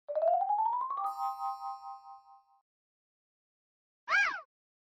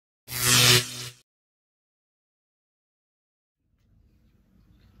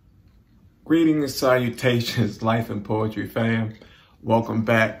Greetings and salutations, Life and Poetry fam. Welcome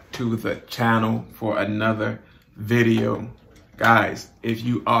back to the channel for another video. Guys, if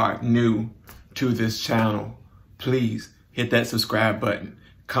you are new to this channel, please hit that subscribe button.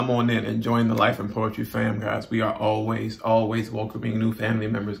 Come on in and join the Life and Poetry fam, guys. We are always welcoming new family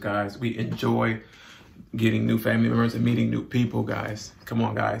members, guys. We enjoy getting new family members and meeting new people, guys. Come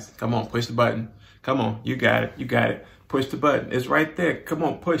on, guys. Come on, push the button. Come on, you got it. You got it. Push the button. It's right there. Come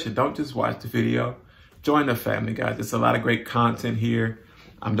on, push it. Don't just watch the video. Join the family, guys. There's a lot of great content here.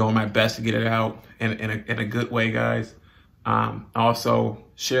 I'm doing my best to get it out in a good way, guys. Also,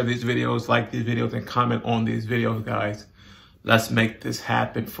 share these videos, like these videos, and comment on these videos, guys. Let's make this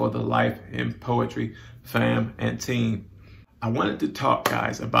happen for the Life and Poetry fam and team. I wanted to talk,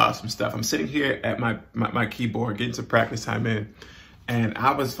 guys, about some stuff. I'm sitting here at my keyboard, getting some practice time in, and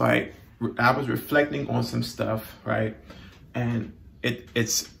I was reflecting on some stuff, right? And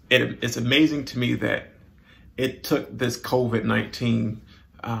it's amazing to me that it took this COVID-19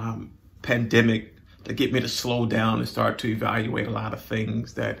 pandemic to get me to slow down and start to evaluate a lot of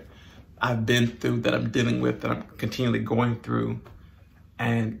things that I've been through, that I'm dealing with, that I'm continually going through.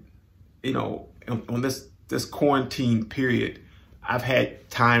 And, you know, on this quarantine period, I've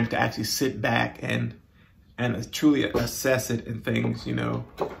had time to actually sit back and truly assess it and things, you know.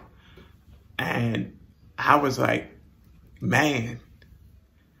 And I was like, man,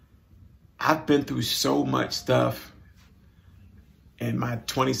 I've been through so much stuff in my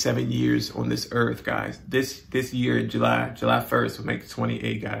 27 years on this earth, guys. This year, July 1st will make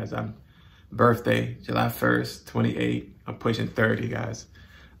 28, guys. I'm birthday, July 1st, 28. I'm pushing 30, guys.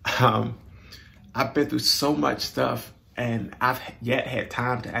 I've been through so much stuff, and I've yet had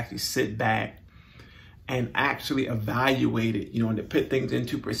time to actually sit back and actually evaluate it, you know, and to put things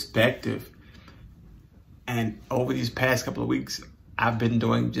into perspective. And over these past couple of weeks, I've been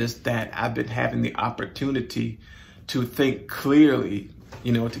doing just that. I've been having the opportunity to think clearly,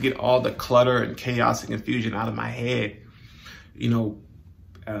 you know, to get all the clutter and chaos and confusion out of my head. You know,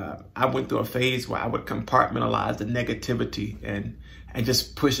 I went through a phase where I would compartmentalize the negativity and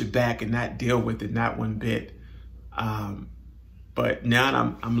just push it back and not deal with it, not one bit. But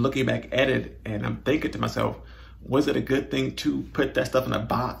now I'm looking back at it and I'm thinking to myself, was it a good thing to put that stuff in a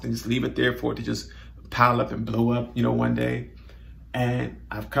box and just leave it there for it to just pile up and blow up, you know, one day? And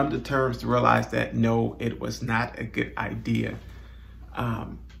I've come to terms to realize that no, it was not a good idea.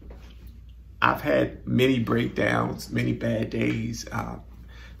 I've had many breakdowns, many bad days,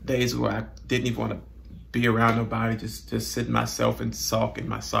 days where I didn't even want to be around nobody, just sit myself and sulk in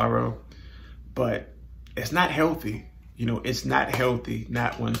my sorrow. But it's not healthy, you know, it's not healthy,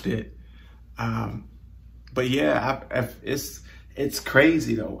 not one bit. But yeah, it's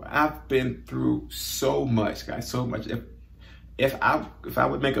crazy though. I've been through so much, guys, so much. If I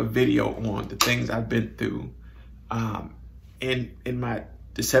would make a video on the things I've been through, in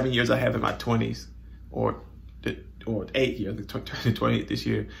the 7 years I have in my 20s, or 8 years, 28 this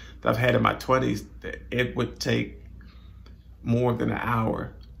year, that I've had in my 20s, it would take more than an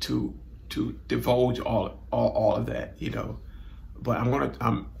hour to divulge all of that, you know. But I'm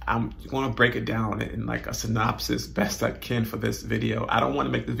gonna break it down in like a synopsis best I can for this video. I don't want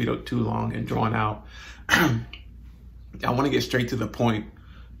to make this video too long and drawn out. I want to get straight to the point,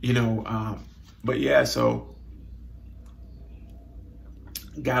 you know. But yeah, so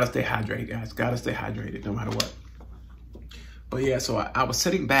gotta stay hydrated, guys. Gotta stay hydrated no matter what. But yeah, so I was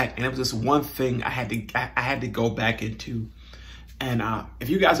sitting back, and it was just one thing I had to go back into. And if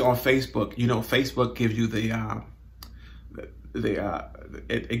you guys are on Facebook, you know, Facebook gives you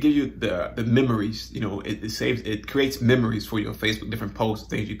it gives you the memories, you know. It creates memories for you on Facebook, different posts,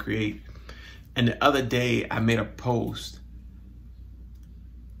 things you create. And the other day I made a post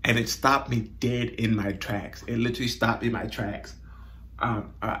and it stopped me dead in my tracks. It literally stopped me in my tracks.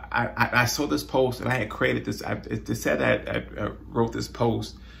 I saw this post and I had created this. It said I wrote this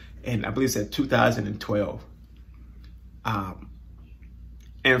post, and I believe it said 2012.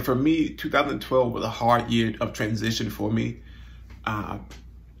 And for me, 2012 was a hard year of transition for me.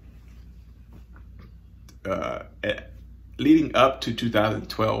 Leading up to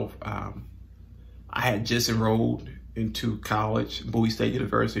 2012, I had just enrolled into college, Bowie State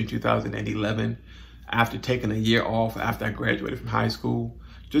University, in 2011, after taking a year off after I graduated from high school,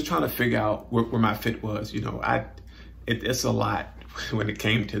 just trying to figure out where my fit was. You know, it's a lot when it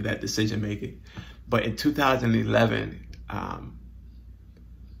came to that decision making. But in 2011,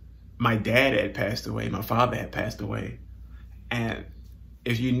 my dad had passed away, my father had passed away. And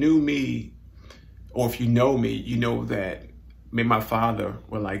if you knew me, or if you know me, you know that me and my father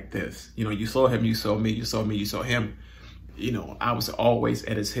were like this. You know, you saw him, you saw me, you saw me, you saw him. You know, I was always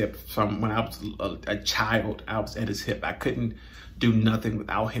at his hip. From when I was a child, I was at his hip. I couldn't do nothing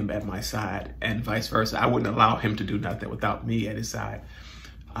without him at my side, and vice versa. I wouldn't allow him to do nothing without me at his side.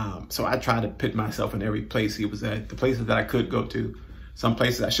 So I tried to put myself in every place he was at, the places that I could go to. Some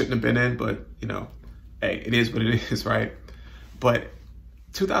places I shouldn't have been in, but you know, hey, it is what it is, right? But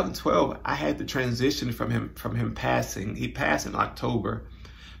 2012, I had to transition from him passing. He passed in October.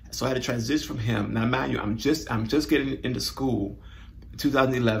 So I had to transition from him. Now, mind you, I'm just getting into school.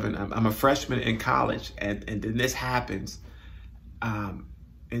 2011, I'm a freshman in college, and then this happens.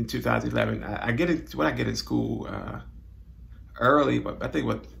 In 2011, I get in school early, but I think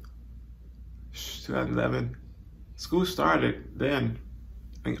 2011, school started then.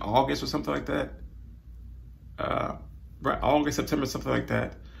 I think August or something like that. Right, August, September, something like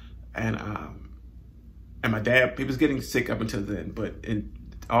that. And my dad, he was getting sick up until then, but in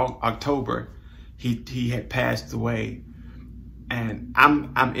October, he had passed away, and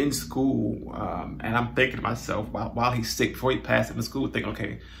I'm in school, and I'm thinking to myself while he's sick, before he passed in the school, thinking,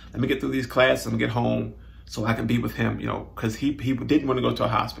 okay, let me get through these classes, I'm gonna get home so I can be with him, you know, because he didn't want to go to a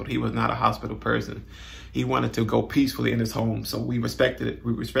hospital. He was not a hospital person. He wanted to go peacefully in his home, so we respected it.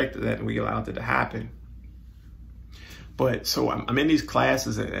 We respected that, and we allowed it to happen. But so I'm in these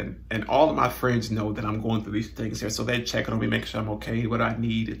classes, and all of my friends know that I'm going through these things here. So they're checking on me, making sure I'm okay, what I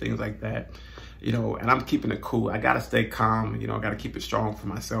need, and things like that. You know, and I'm keeping it cool. I got to stay calm. You know, I got to keep it strong for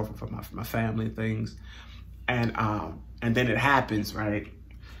myself and for my family and things. And then it happens, right?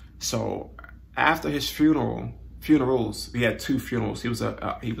 So after his funerals, he had 2 funerals. He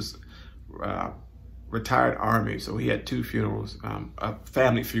was retired Army, so he had 2 funerals, a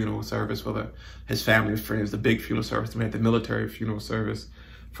family funeral service for his family and friends, the big funeral service. We had the military funeral service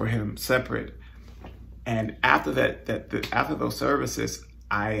for him separate. And after after those services,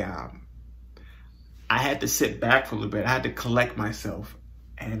 I had to sit back for a little bit. I had to collect myself.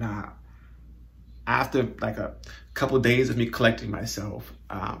 And after like a couple of days of me collecting myself,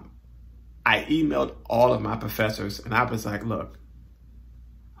 I emailed all of my professors, and I was like, look,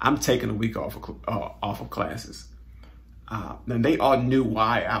 I'm taking a week off of classes. And they all knew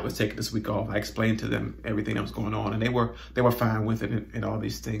why I was taking this week off. I explained to them everything that was going on, and they were fine with it and all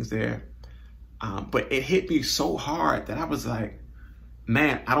these things there. But it hit me so hard that I was like,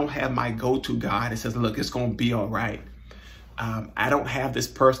 man, I don't have my go-to guy that says, look, it's gonna be all right. I don't have this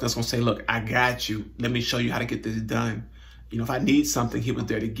person that's gonna say, look, I got you. Let me show you how to get this done. You know, if I need something, he was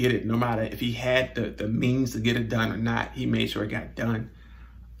there to get it. No matter if he had the means to get it done or not, he made sure it got done.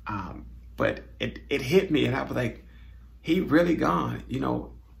 But it hit me, and I was like, he really gone, you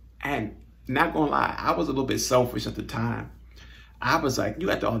know. And not gonna lie, I was a little bit selfish at the time. I was like, you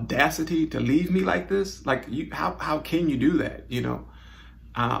had the audacity to leave me like this? Like, how can you do that, you know?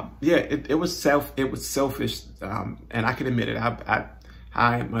 Yeah, it was selfish, and I can admit it.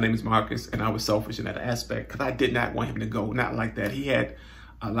 Hi, my name is Marcus, and I was selfish in that aspect because I did not want him to go, not like that. He had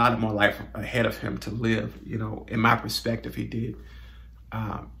a lot of more life ahead of him to live, you know, in my perspective, he did.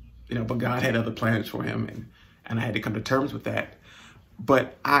 You know, but God had other plans for him, and I had to come to terms with that.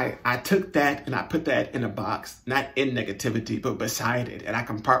 But I took that and I put that in a box, not in negativity, but beside it. And I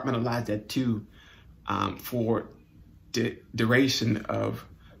compartmentalized that too, for the duration of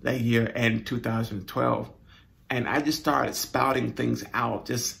that year and 2012. And I just started spouting things out,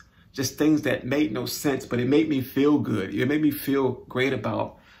 just things that made no sense, but it made me feel good. It made me feel great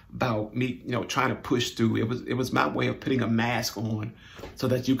about me, you know, trying to push through. It was my way of putting a mask on so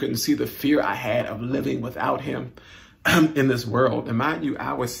that you couldn't see the fear I had of living without him in this world. And mind you,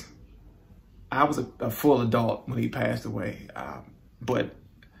 I was a full adult when he passed away. But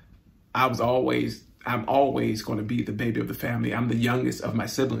I'm always going to be the baby of the family. I'm the youngest of my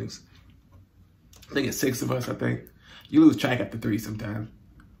siblings. I think it's 6 of us, I think. You lose track after 3 sometimes.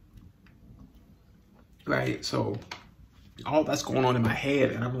 Right, so all that's going on in my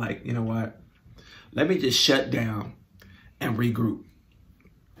head, and I'm like, you know what? Let me just shut down and regroup.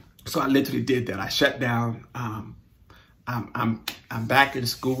 So I literally did that. I shut down. I'm back in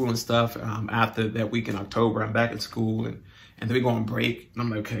school and stuff. After that week in October, I'm back in school, and then we go on break. And I'm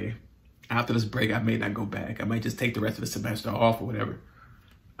like, okay, after this break, I may not go back. I might just take the rest of the semester off or whatever.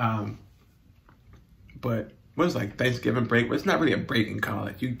 But what was like Thanksgiving break? Well, it's not really a break in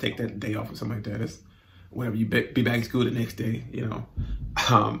college. You take that day off or something like that. It's whatever, you be back in school the next day, you know.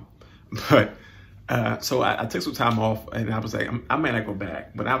 So I took some time off, and I was like, I may not go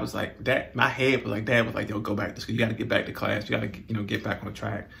back. But I was like, my head was like, Dad was like, yo, go back to school. You got to get back to class. You got to, you know, get back on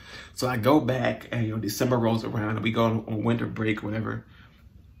track. So I go back, and, you know, December rolls around, and we go on winter break or whatever.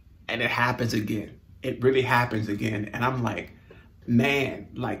 And it happens again. it really happens again. And I'm like, man,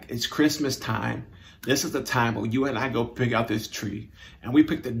 like it's Christmas time. This is the time where you and I go pick out this tree. And we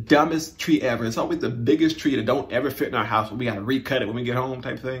pick the dumbest tree ever. It's always the biggest tree that don't ever fit in our house. We got to recut it when we get home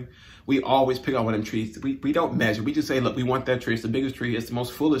type thing. We always pick out one of them trees. We don't measure. We just say, look, we want that tree. It's the biggest tree. It's the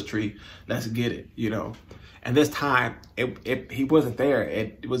most fullest tree. Let's get it, you know. And this time, he wasn't there.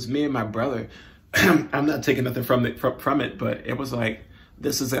 It was me and my brother. I'm not taking nothing from it, but it was like,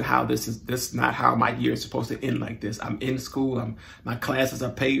 this is not how my year is supposed to end like this. I'm in school. My classes are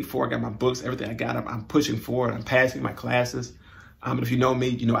paid for. I got my books, everything I got. I'm pushing forward. I'm passing my classes. If you know me,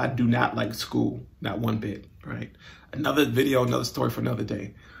 you know I do not like school, not one bit, right? Another video, another story for another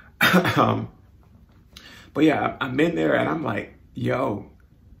day. But yeah, I'm in there and I'm like, yo,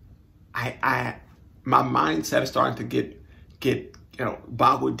 my mindset is starting to get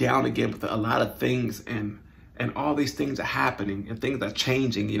boggled down again with a lot of things, and all these things are happening and things are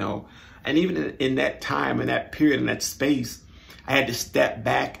changing, you know. And even in that time, in that period, in that space, I had to step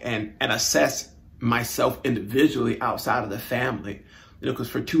back and assess myself individually outside of the family, you know, because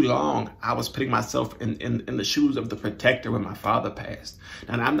for too long I was putting myself in the shoes of the protector when my father passed.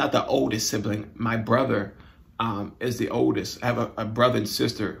 And I'm not the oldest sibling. My brother is the oldest. I have a brother and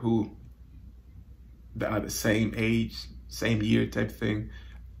sister who are the same age, same year type thing.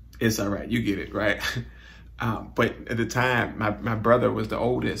 It's all right, you get it, right? But at the time, my brother was the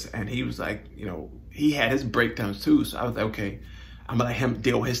oldest, and he was like, you know, he had his breakdowns too. So I was like, okay, I'm gonna let him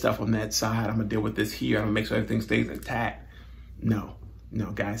deal with his stuff on that side. I'm gonna deal with this here. I'm gonna make sure everything stays intact. No,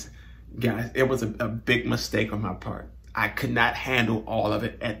 guys, it was a big mistake on my part. I could not handle all of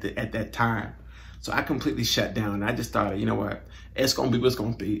it at that time. So I completely shut down. And I just thought, you know what? It's going to be what's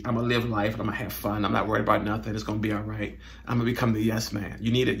going to be. I'm going to live life and I'm going to have fun. I'm not worried about nothing. It's going to be all right. I'm going to become the yes man.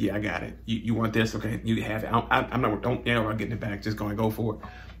 You need it? Yeah, I got it. You want this? Okay, you have it. I'm not, don't worry about getting it back. Just going to go for it.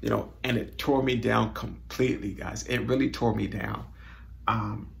 You know, and it tore me down completely, guys. It really tore me down.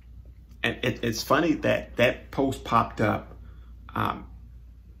 And it's funny that that post popped up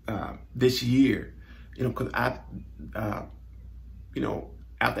this year, you know, because you know,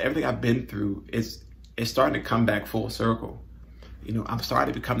 after everything I've been through, it's starting to come back full circle. You know, I'm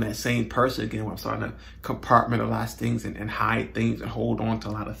starting to become that same person again. I'm starting to compartmentalize things and hide things and hold on to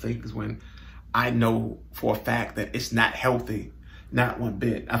a lot of things when I know for a fact that it's not healthy, not one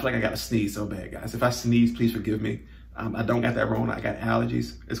bit. I feel like I got to sneeze so bad, guys. If I sneeze, please forgive me. I don't got that Rona. I got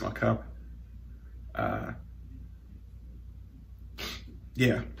allergies. It's going to come.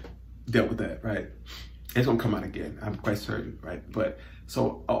 Yeah, dealt with that, right? It's gonna come out again. I'm quite certain, right? But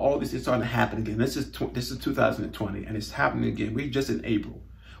so all this is starting to happen again. This is 2020, and it's happening again. We're just in April.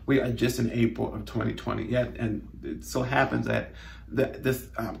 We are just in April of 2020. Yeah, and it so happens that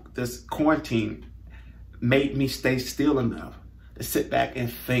this quarantine made me stay still enough to sit back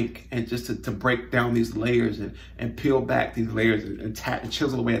and think, and just to break down these layers and peel back these layers and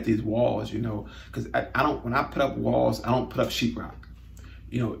chisel away at these walls. You know, because I don't. When I put up walls, I don't put up sheetrock.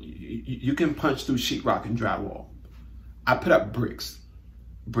 You know, you can punch through sheetrock and drywall. I put up bricks.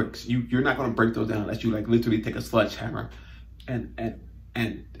 You're not going to break those down unless you like literally take a sledgehammer and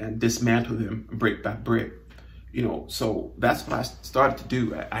dismantle them brick by brick. You know, so that's what I started to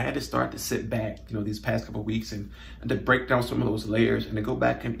do. I had to start to sit back, you know, these past couple of weeks and to break down some of those layers and to go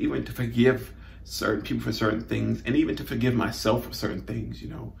back and even to forgive certain people for certain things, and even to forgive myself for certain things, you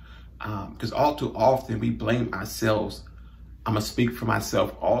know, because all too often we blame ourselves. I'm gonna speak for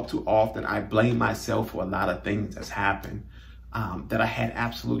myself. All too often, I blame myself for a lot of things that's happened that I had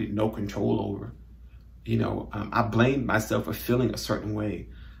absolutely no control over. You know, I blamed myself for feeling a certain way.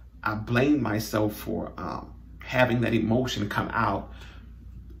 I blamed myself for having that emotion come out,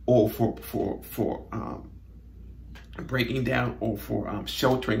 or for breaking down, or for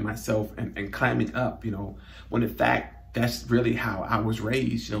sheltering myself and climbing up. You know, when in fact that's really how I was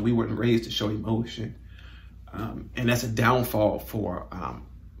raised. You know, we weren't raised to show emotion. And that's a downfall for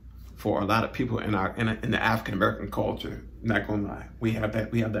a lot of people in the African American culture. Not gonna lie, we have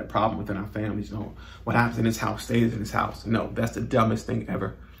that problem within our families. You know, what happens in this house stays in this house. No, that's the dumbest thing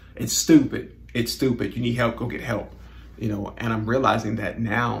ever. It's stupid. It's stupid. You need help, go get help. You know, and I'm realizing that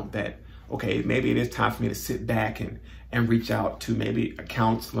now that, okay, maybe it is time for me to sit back and reach out to maybe a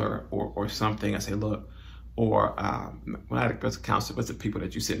counselor or something. I say, look. Or when I was a counselor, what's the people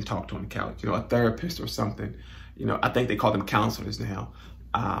that you sit and talk to on the couch? You know, a therapist or something. You know, I think they call them counselors now.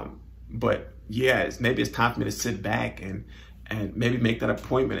 But yeah, maybe it's time for me to sit back and maybe make that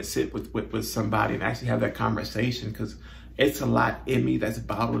appointment and sit with somebody and actually have that conversation, because it's a lot in me that's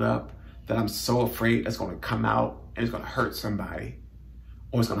bottled up that I'm so afraid that's going to come out and it's going to hurt somebody,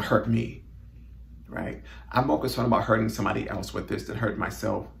 or it's going to hurt me, right? I'm more concerned about hurting somebody else with this than hurting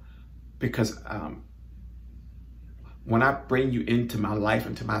myself, because when I bring you into my life,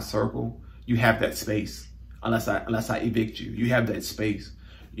 into my circle, you have that space. Unless I evict you, you have that space,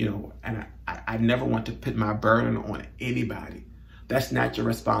 you know, and I never want to put my burden on anybody. That's not your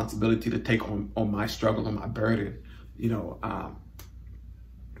responsibility to take on my struggle and my burden, you know.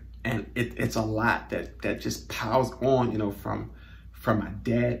 And it's a lot that just piles on, you know, from my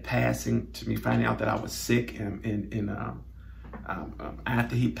dad passing to me finding out that I was sick, and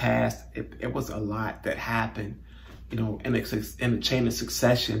after he passed, it was a lot that happened, you know, in a chain of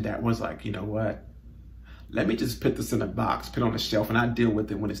succession that was like, you know what, let me just put this in a box, put it on a shelf, and I deal with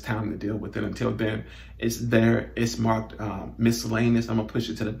it when it's time to deal with it. Until then, it's there, it's marked miscellaneous. I'm gonna push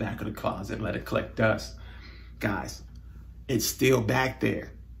it to the back of the closet and let it collect dust. Guys, it's still back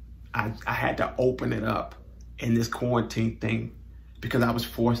there. I had to open it up in this quarantine thing because I was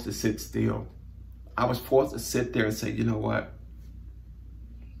forced to sit still. I was forced to sit there and say, you know what?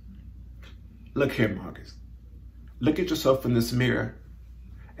 Look here, Marcus. Look at yourself in this mirror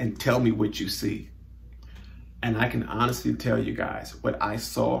and tell me what you see. And I can honestly tell you guys, what I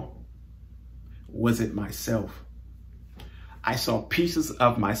saw wasn't myself. I saw pieces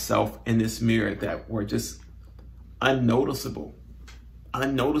of myself in this mirror that were just unnoticeable.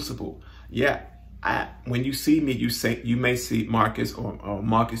 Unnoticeable. Yeah, when you see me, you may see Marcus or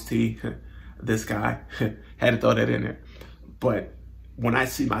Marcus T, this guy. Had to throw that in there. But when I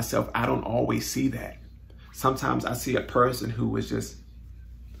see myself, I don't always see that. Sometimes I see a person who is just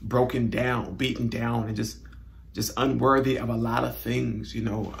broken down, beaten down, and just unworthy of a lot of things, you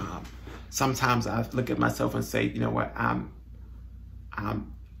know. Sometimes I look at myself and say, you know what, I'm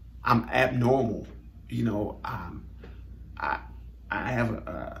abnormal, you know. I have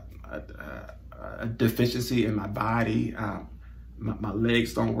a deficiency in my body. My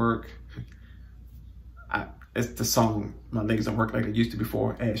legs don't work. It's the song, My Legs Don't Work Like They Used to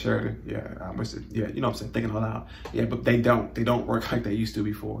Before, Ed Sheridan. Yeah, yeah, you know what I'm saying, thinking all out. Yeah, but they don't work like they used to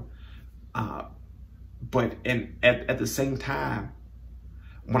before. But at the same time,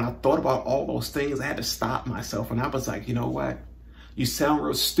 when I thought about all those things, I had to stop myself. And I was like, you know what? You sound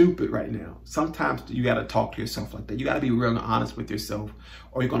real stupid right now. Sometimes you got to talk to yourself like that. You got to be real and honest with yourself,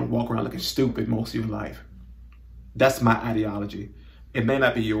 or you're going to walk around looking stupid most of your life. That's my ideology. It may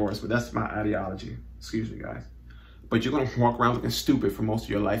not be yours, but that's my ideology. Excuse me, guys. But you're going to walk around looking stupid for most of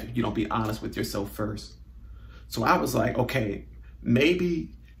your life if you don't be honest with yourself first. So I was like, okay,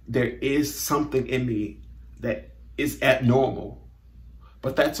 maybe there is something in me that is abnormal,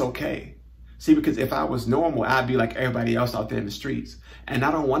 but that's okay. See, because if I was normal, I'd be like everybody else out there in the streets. And I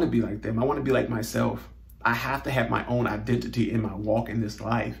don't want to be like them. I want to be like myself. I have to have my own identity in my walk in this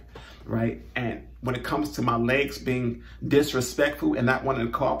life, right? And when it comes to my legs being disrespectful and not wanting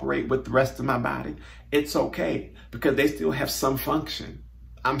to cooperate with the rest of my body, it's okay, because they still have some function.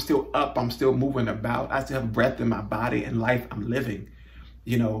 I'm still up. I'm still moving about. I still have breath in my body and life I'm living.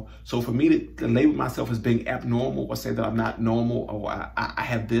 You know, so for me to label myself as being abnormal, or say that I'm not normal, or I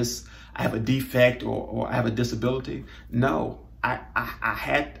have this, I have a defect, or I have a disability. No,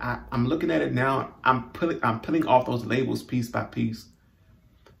 I'm looking at it now. I'm putting off those labels piece by piece.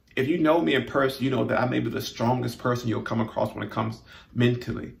 If you know me in person, you know that I may be the strongest person you'll come across when it comes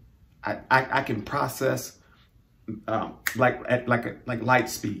mentally. I can process like light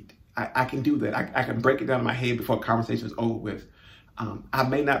speed. I can do that. I can break it down in my head before a conversation is over with. I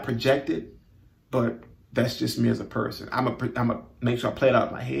may not project it, but that's just me as a person. I'm a make sure I play it out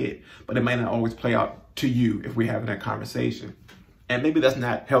in my head, but it may not always play out to you if we're having that conversation. And maybe that's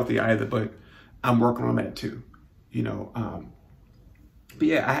not healthy either, but I'm working on that too, you know. But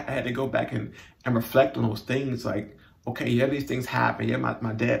yeah, I had to go back and reflect on those things. Like, okay, yeah, these things happen. Yeah,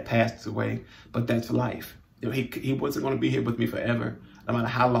 my dad passed away, but that's life. You know, he wasn't going to be here with me forever, no matter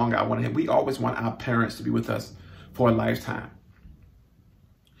how long I wanted him. We always want our parents to be with us for a lifetime.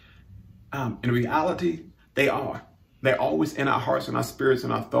 In reality, they are. They're always in our hearts and our spirits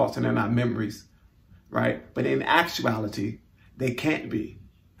and our thoughts and in our memories, right? But in actuality, they can't be.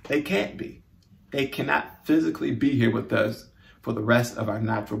 They can't be. They cannot physically be here with us for the rest of our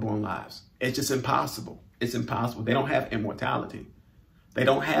natural born lives. It's just impossible. It's impossible. They don't have immortality. They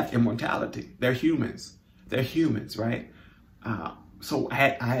don't have immortality. They're humans. They're humans, right? So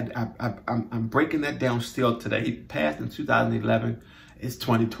I'm breaking that down still today. He passed in 2011. It's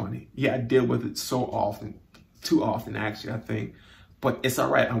 2020. Yeah, I deal with it so often, too often actually, I think. But it's all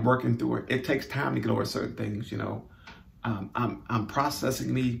right. I'm working through it. It takes time to get over certain things, you know. I'm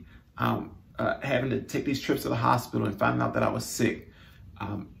processing me having to take these trips to the hospital and finding out that I was sick.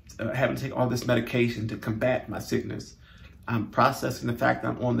 Having to take all this medication to combat my sickness. I'm processing the fact that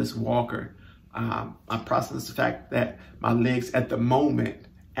I'm on this walker. I'm processing the fact that my legs at the moment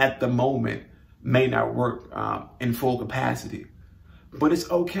may not work in full capacity, but it's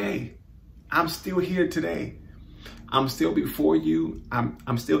okay. I'm still here today. I'm still before you.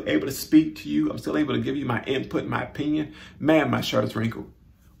 I'm still able to speak to you. I'm still able to give you my input, my opinion. Man, my shirt is wrinkled.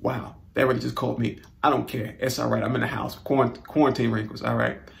 Wow, that really just called me. I don't care. It's all right. I'm in the house. Quarantine wrinkles, all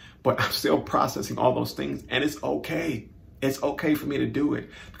right? But I'm still processing all those things, and it's okay. It's okay for me to do it,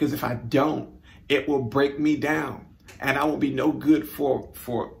 because if I don't, it will break me down, and I will be no good for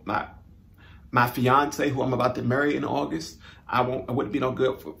my fiance, who I'm about to marry in August. I wouldn't be no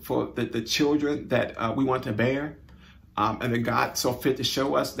good for the children that we want to bear, and that God saw fit to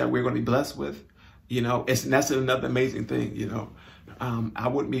show us that we're going to be blessed with. You know, that's another amazing thing. You know, I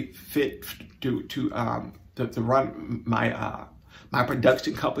wouldn't be fit to run my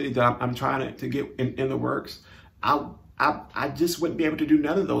production company that I'm trying to get in the works. I just wouldn't be able to do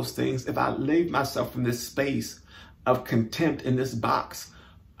none of those things if I leave myself in this space of contempt, in this box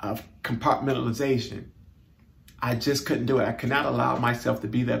of compartmentalization. I just couldn't do it. I cannot allow myself to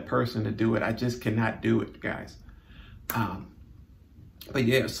be that person to do it. I just cannot do it, guys. But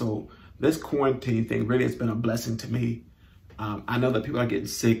yeah, so this quarantine thing really has been a blessing to me. I know that people are getting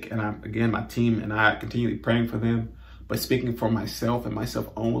sick, and again, my team and I are continually praying for them. But speaking for myself and myself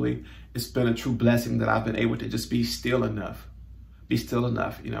only, it's been a true blessing that I've been able to just be still enough,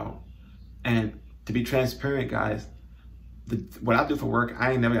 you know. And to be transparent, guys, what I do for work,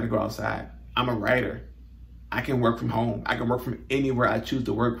 I ain't never got to go outside. I'm a writer. I can work from home. I can work from anywhere I choose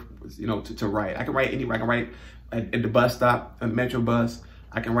to work, you know, to write. I can write anywhere. I can write at the bus stop, at the metro bus.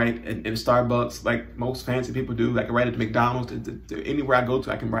 I can write in Starbucks, like most fancy people do. I can write at the McDonald's. Anywhere I go to,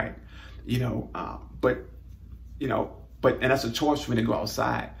 I can write. You know, and that's a choice for me to go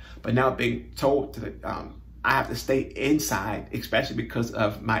outside. But now being told that I have to stay inside, especially because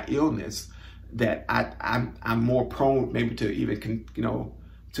of my illness, that I'm more prone maybe to even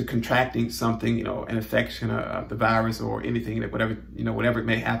to contracting something, you know, an infection of the virus or anything, that whatever it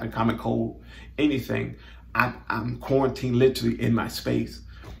may happen, common cold, anything. I'm quarantined literally in my space,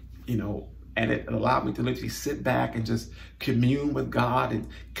 you know. And it allowed me to literally sit back and just commune with God and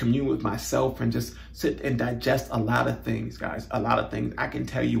commune with myself and just sit and digest a lot of things, guys, a lot of things. I can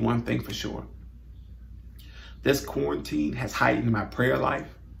tell you one thing for sure. This quarantine has heightened my prayer life.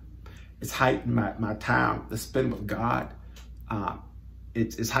 It's heightened my time to spend with God.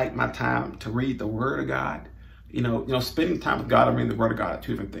 It's heightened my time to read the Word of God. You know, spending time with God and reading the Word of God are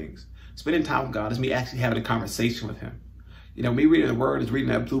two different things. Spending time with God is me actually having a conversation with Him. You know, me reading the Word is reading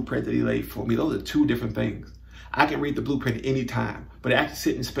that blueprint that He laid for me. Those are two different things. I can read the blueprint anytime, but actually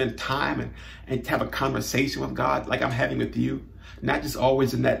sit and spend time and have a conversation with God like I'm having with you, not just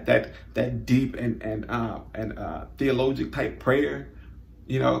always in that deep and theologic type prayer.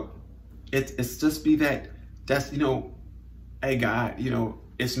 You know, it's just be that's, you know, hey God, you know,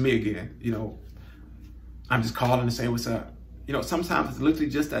 it's me again. You know, I'm just calling to say what's up. You know, sometimes it's literally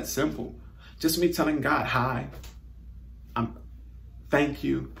just that simple. Just me telling God, hi. Thank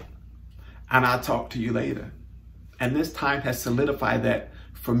you, and I'll talk to you later. And this time has solidified that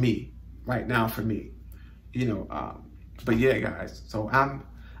for me, right now for me, you know. But yeah, guys, so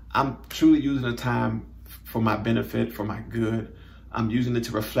I'm truly using the time for my benefit, for my good. I'm using it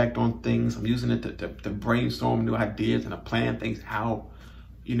to reflect on things. I'm using it to brainstorm new ideas and to plan things out.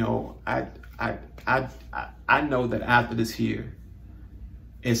 You know, I know that after this here,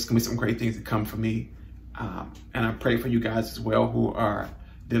 it's gonna be some great things to come for me. And I pray for you guys as well who are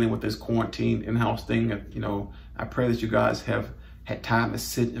dealing with this quarantine in-house thing. You know, I pray that you guys have had time to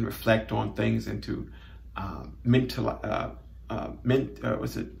sit and reflect on things and to mentalize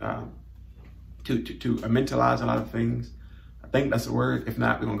a lot of things. I think that's the word. If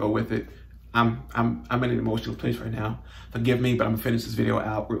not, we're gonna go with it. I'm in an emotional place right now. Forgive me, but I'm gonna finish this video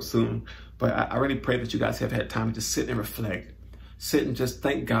out real soon. But I really pray that you guys have had time to just sit and reflect. Sit and just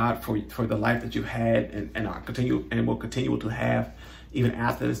thank God for the life that you've had and will continue to have even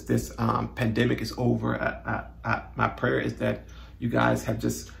after this pandemic is over. My prayer is that you guys have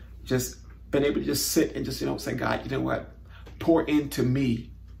just been able to just sit and just, you know, say, God, you know what? Pour into me,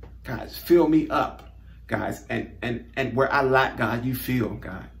 guys. Fill me up, guys. And where I lack, God, you fill,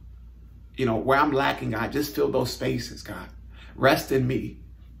 God. You know, where I'm lacking, God, just fill those spaces, God. Rest in me,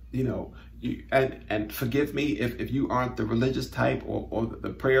 you know. And forgive me if you aren't the religious type or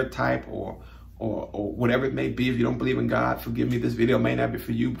the prayer type or whatever it may be. If you don't believe in God, forgive me. This video may not be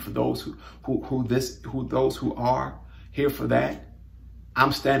for you, but for those those who are here for that,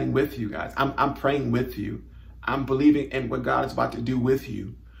 I'm standing with you guys. I'm praying with you. I'm believing in what God is about to do with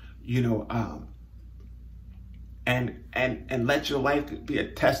you. You know, and let your life be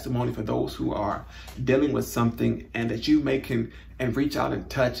a testimony for those who are dealing with something, and that you can reach out and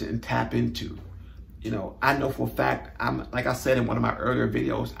touch and tap into. You know, I know for a fact, like I said in one of my earlier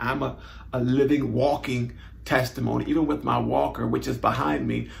videos, I'm a living, walking testimony. Even with my walker, which is behind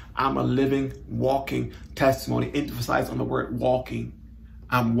me, I'm a living, walking testimony. Emphasize on the word walking.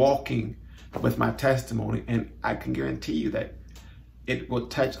 I'm walking with my testimony, and I can guarantee you that it will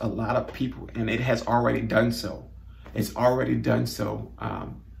touch a lot of people, and it has already done so. It's already done so.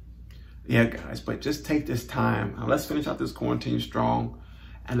 Yeah, guys, but just take this time. Let's finish out this quarantine strong,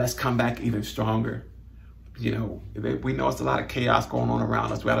 and let's come back even stronger. You know, we know it's a lot of chaos going on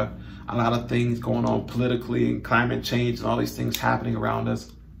around us. We have a lot of things going on politically and climate change and all these things happening around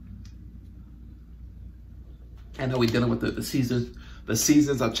us. I know we're dealing with the seasons. The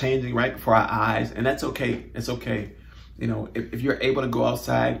seasons are changing right before our eyes, and that's okay. It's okay. You know, if you're able to go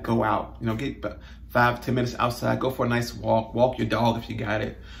outside, go out. You know, get 5-10 minutes outside. Go for a nice walk. Walk your dog if you got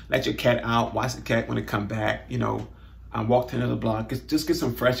it. Let your cat out. Watch the cat when it come back. You know, walk to another block. Just get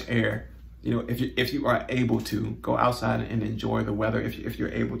some fresh air. You know, if you are able to, go outside and enjoy the weather if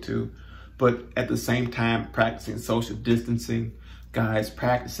you're able to. But at the same time, practicing social distancing, guys,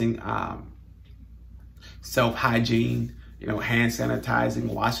 practicing self-hygiene, you know, hand sanitizing,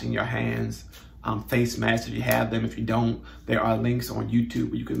 washing your hands, face masks if you have them. If you don't, there are links on YouTube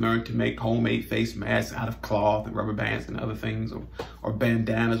where you can learn to make homemade face masks out of cloth and rubber bands and other things, or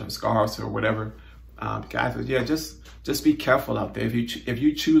bandanas or scarves or whatever. Guys, yeah, just be careful out there. If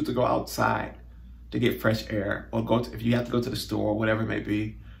you choose to go outside to get fresh air, or if you have to go to the store or whatever it may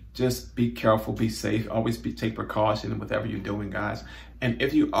be, just be careful, be safe, always take precaution in whatever you're doing, guys. And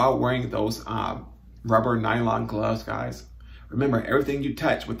if you are wearing those rubber nylon gloves, guys, remember, everything you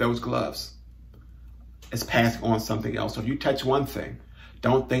touch with those gloves is passing on something else. So if you touch one thing,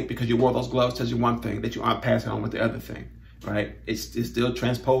 don't think because you wore those gloves touching one thing that you aren't passing on with the other thing, right? It's still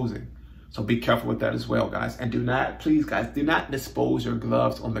transposing. So be careful with that as well, guys. And please, guys, do not dispose your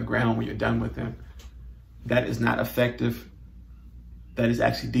gloves on the ground when you're done with them. That is not effective. That is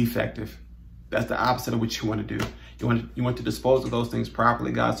actually defective. That's the opposite of what you want to do. You want to dispose of those things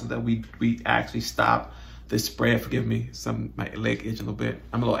properly, guys, so that we actually stop this spread. Forgive me, my leg itch a little bit.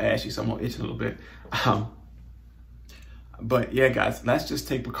 I'm a little ashy, so I'm gonna itch a little bit. But yeah, guys, let's just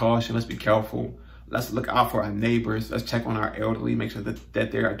take precaution. Let's be careful. Let's look out for our neighbors. Let's check on our elderly, make sure that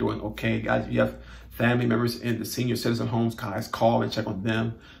they are doing okay. Guys, if you have family members in the senior citizen homes, guys, call and check on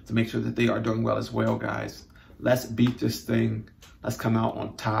them to make sure that they are doing well as well, guys. Let's beat this thing. Let's come out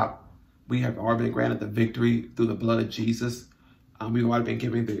on top. We have already been granted the victory through the blood of Jesus. We've already been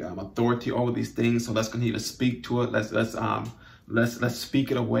given the authority over these things. So let's continue to speak to it. Let's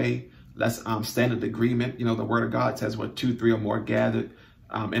speak it away. Let's stand in agreement. You know, the word of God says, "Where 2, 3 or more gathered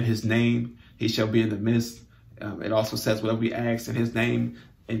in His name, He shall be in the midst." It also says, "Whatever we ask in His name,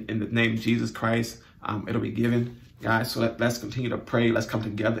 in the name of Jesus Christ, it'll be given." Guys, so let's continue to pray. Let's come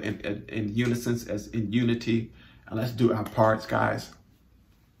together in unison, as in unity, and let's do our parts, guys.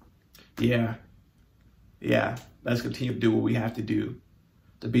 Yeah. Let's continue to do what we have to do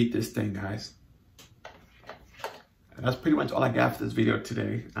to beat this thing, guys. And that's pretty much all I got for this video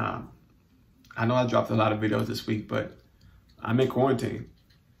today. I know I dropped a lot of videos this week, but I'm in quarantine,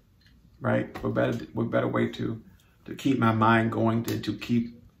 right? What better way to keep my mind going than to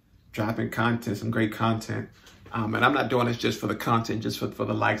keep dropping content, some great content. And I'm not doing this just for the content, just for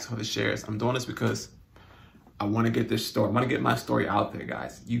the likes or the shares. I'm doing this because I want to get this story. I want to get my story out there,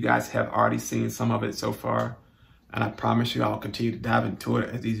 guys. You guys have already seen some of it so far, and I promise you I'll continue to dive into it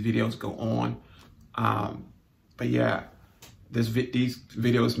as these videos go on. But yeah, these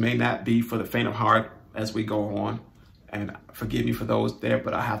videos may not be for the faint of heart as we go on, and forgive me for those there,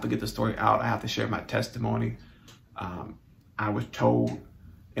 but I have to get the story out. I have to share my testimony. I was told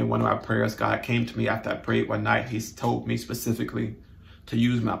in one of my prayers, God came to me after I prayed one night. He's told me specifically to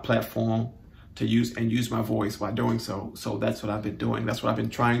use my platform, to use my voice while doing so. So that's what I've been doing. That's what I've been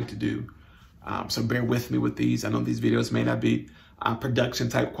trying to do. So bear with me with these. I know these videos may not be production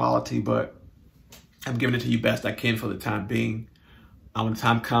type quality, but I'm giving it to you best I can for the time being. When the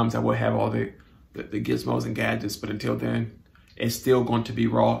time comes, I will have all the gizmos and gadgets, but until then, it's still going to be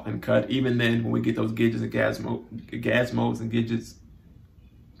raw and cut. Even then, when we get those gadgets and gizmos and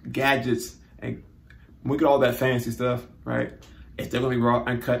gadgets, and when we get all that fancy stuff, right? It's still gonna be raw,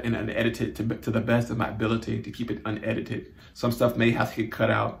 uncut, and unedited to the best of my ability to keep it unedited. Some stuff may have to get cut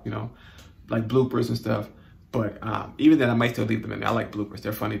out, you know, like bloopers and stuff. But even then, I might still leave them in there. I like bloopers;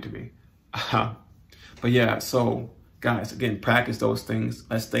 they're funny to me. But yeah, so guys, again, practice those things.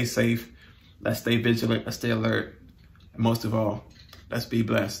 Let's stay safe. Let's stay vigilant. Let's stay alert. And most of all, let's be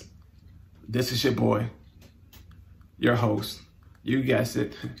blessed. This is your boy, your host. You guessed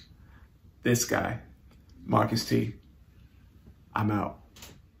it. This guy, Marcus T. I'm out.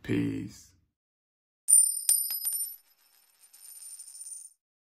 Peace.